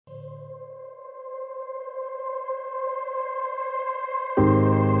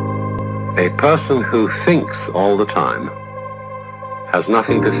A person who thinks all the time has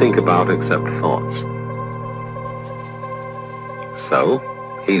nothing to think about except thoughts. So,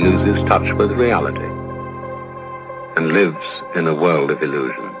 he loses touch with reality and lives in a world of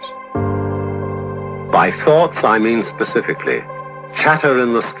illusions. By thoughts, I mean specifically chatter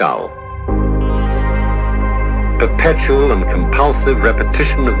in the skull, perpetual and compulsive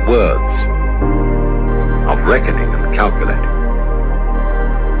repetition of words, of reckoning and calculating.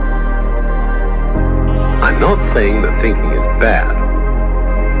 I'm not saying that thinking is bad.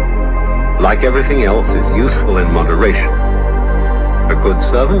 Like everything else, it's useful in moderation. A good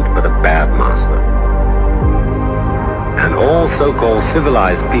servant, but a bad master. And all so-called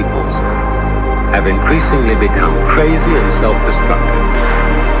civilized peoples have increasingly become crazy and self-destructive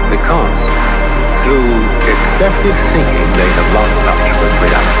because through excessive thinking they have lost touch with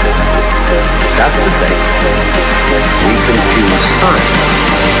reality. That's to say, we confuse science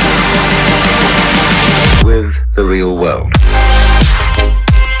with the real world.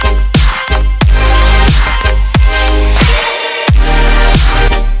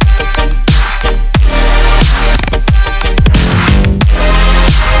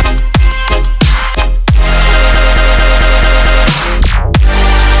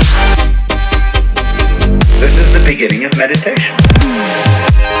 This is the beginning of meditation.